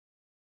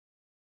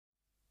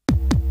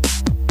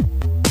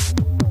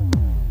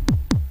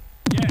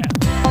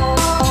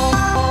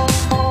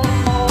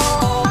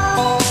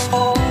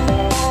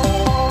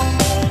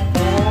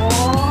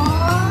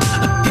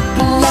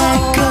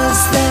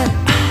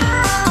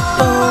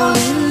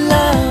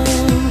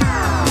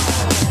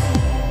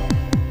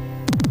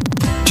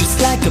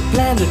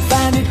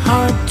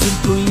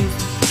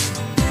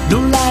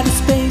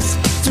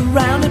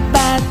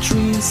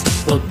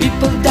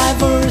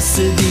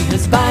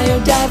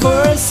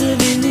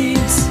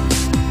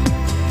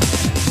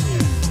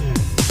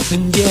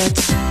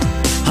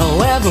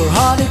never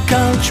heard a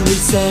country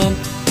sent.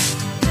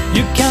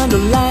 Your kind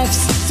of life's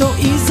so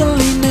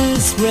easily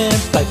misread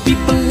by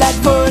people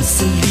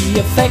adversely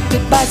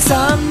affected by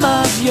some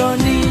of your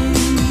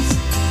needs.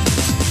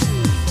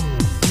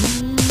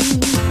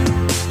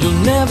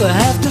 You'll never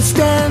have to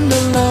stand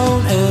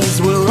alone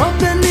as we're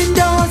opening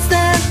doors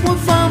that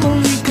were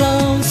formerly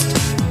closed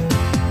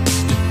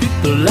to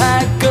people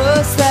like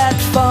us that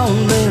fall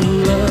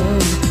in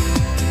love.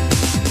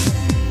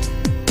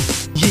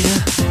 Yeah,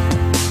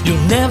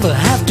 you'll never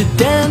have to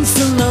dance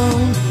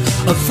alone,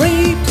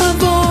 afraid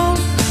of all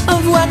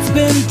of what's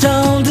been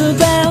told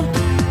about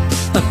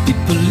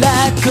people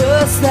like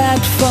us that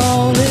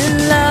fall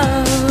in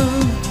love.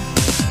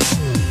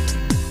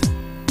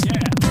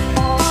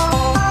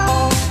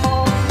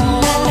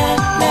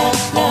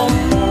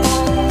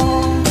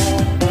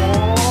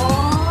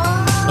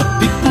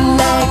 People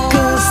like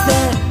us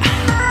that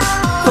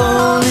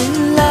fall in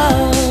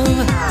love.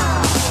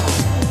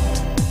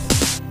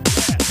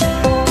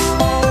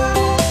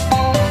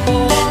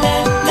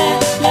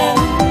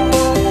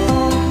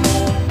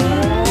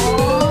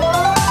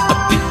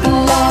 People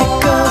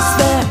like us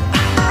that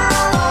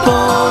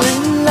fall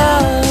in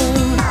love.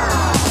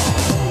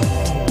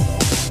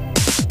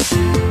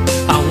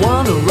 I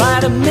wanna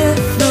write a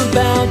myth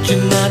about you,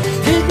 not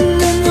hidden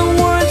in the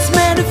words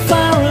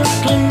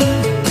metaphorically,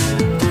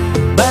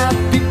 about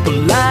people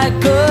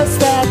like us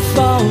that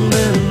fall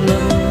in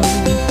love.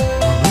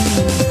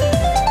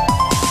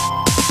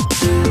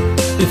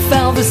 If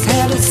Elvis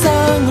had a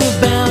song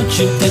about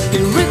you, it'd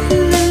be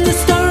written in the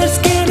stars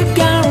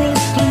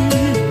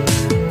categorically,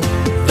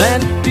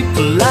 that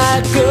people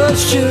like us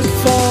should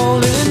fall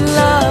in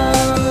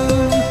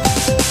love.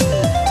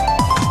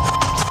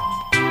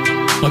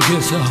 I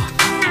guess I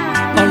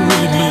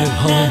really mean it,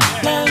 honey,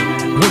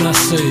 when I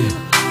say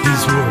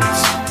these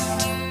words.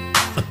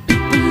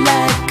 People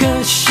like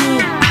us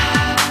should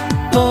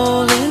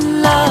fall in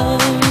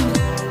love.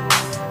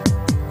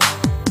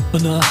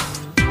 And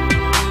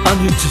I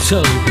need to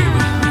tell you,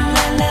 baby,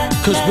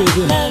 'cause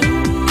baby,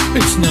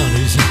 it's not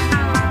easy.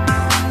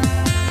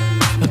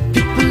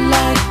 People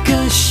like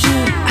us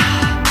should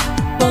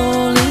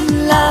fall in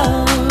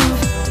love.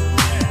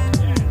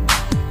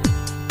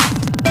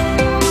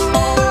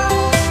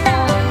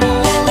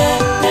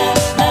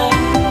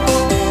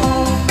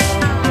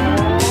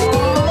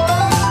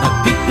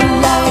 People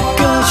like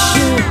us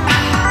should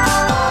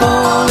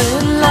fall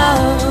in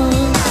love.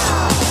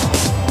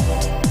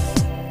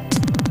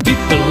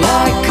 People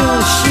like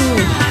us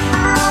should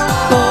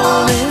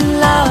fall in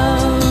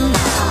love.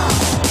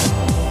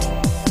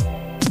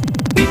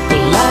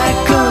 People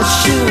like us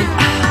should